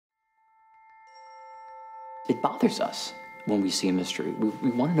It bothers us when we see a mystery. We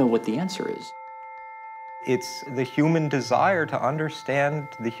want to know what the answer is. It's the human desire to understand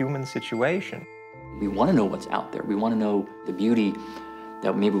the human situation. We want to know what's out there. We want to know the beauty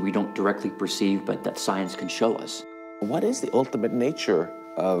that maybe we don't directly perceive, but that science can show us. What is the ultimate nature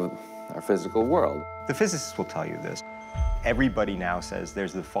of our physical world? The physicists will tell you this. Everybody now says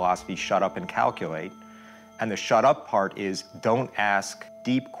there's the philosophy, shut up and calculate. And the shut up part is don't ask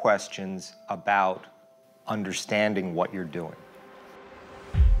deep questions about understanding what you're doing.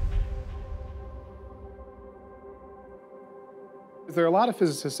 There are a lot of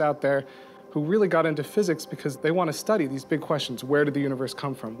physicists out there who really got into physics because they want to study these big questions. Where did the universe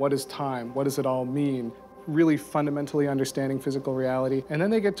come from? What is time? What does it all mean? Really fundamentally understanding physical reality. And then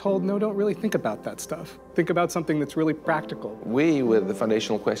they get told, no, don't really think about that stuff. Think about something that's really practical. We, with the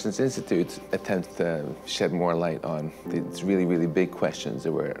Foundational Questions Institute, attempt to shed more light on these really, really big questions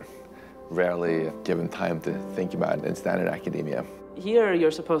that we're rarely given time to think about in standard academia. Here,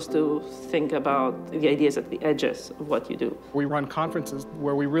 you're supposed to think about the ideas at the edges of what you do. We run conferences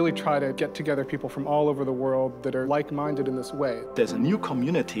where we really try to get together people from all over the world that are like-minded in this way. There's a new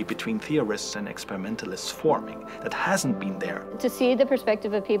community between theorists and experimentalists forming that hasn't been there. To see the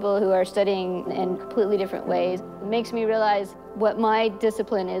perspective of people who are studying in completely different ways makes me realize what my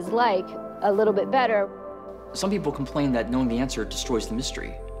discipline is like a little bit better. Some people complain that knowing the answer destroys the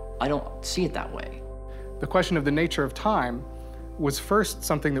mystery. I don't see it that way. The question of the nature of time was first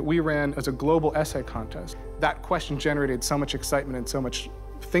something that we ran as a global essay contest. That question generated so much excitement and so much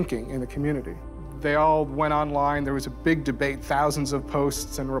thinking in the community. They all went online, there was a big debate, thousands of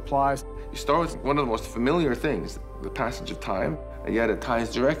posts and replies. You start with one of the most familiar things, the passage of time, and yet it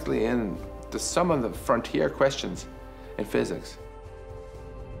ties directly in to some of the frontier questions in physics.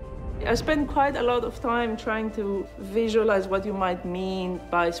 I spent quite a lot of time trying to visualize what you might mean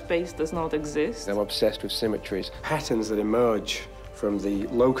by space does not exist. I'm obsessed with symmetries, patterns that emerge from the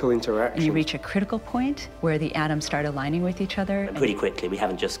local interaction. You reach a critical point where the atoms start aligning with each other. And pretty quickly, we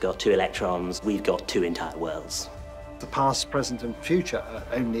haven't just got 2 electrons, we've got 2 entire worlds. The past, present, and future are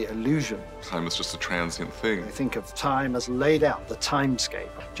only illusion. Time is just a transient thing. I think of time as laid out, the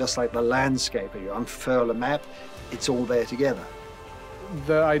timescape. Just like the landscape, you unfurl a map, it's all there together.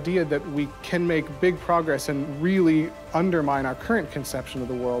 The idea that we can make big progress and really undermine our current conception of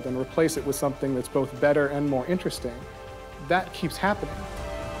the world and replace it with something that's both better and more interesting, that keeps happening.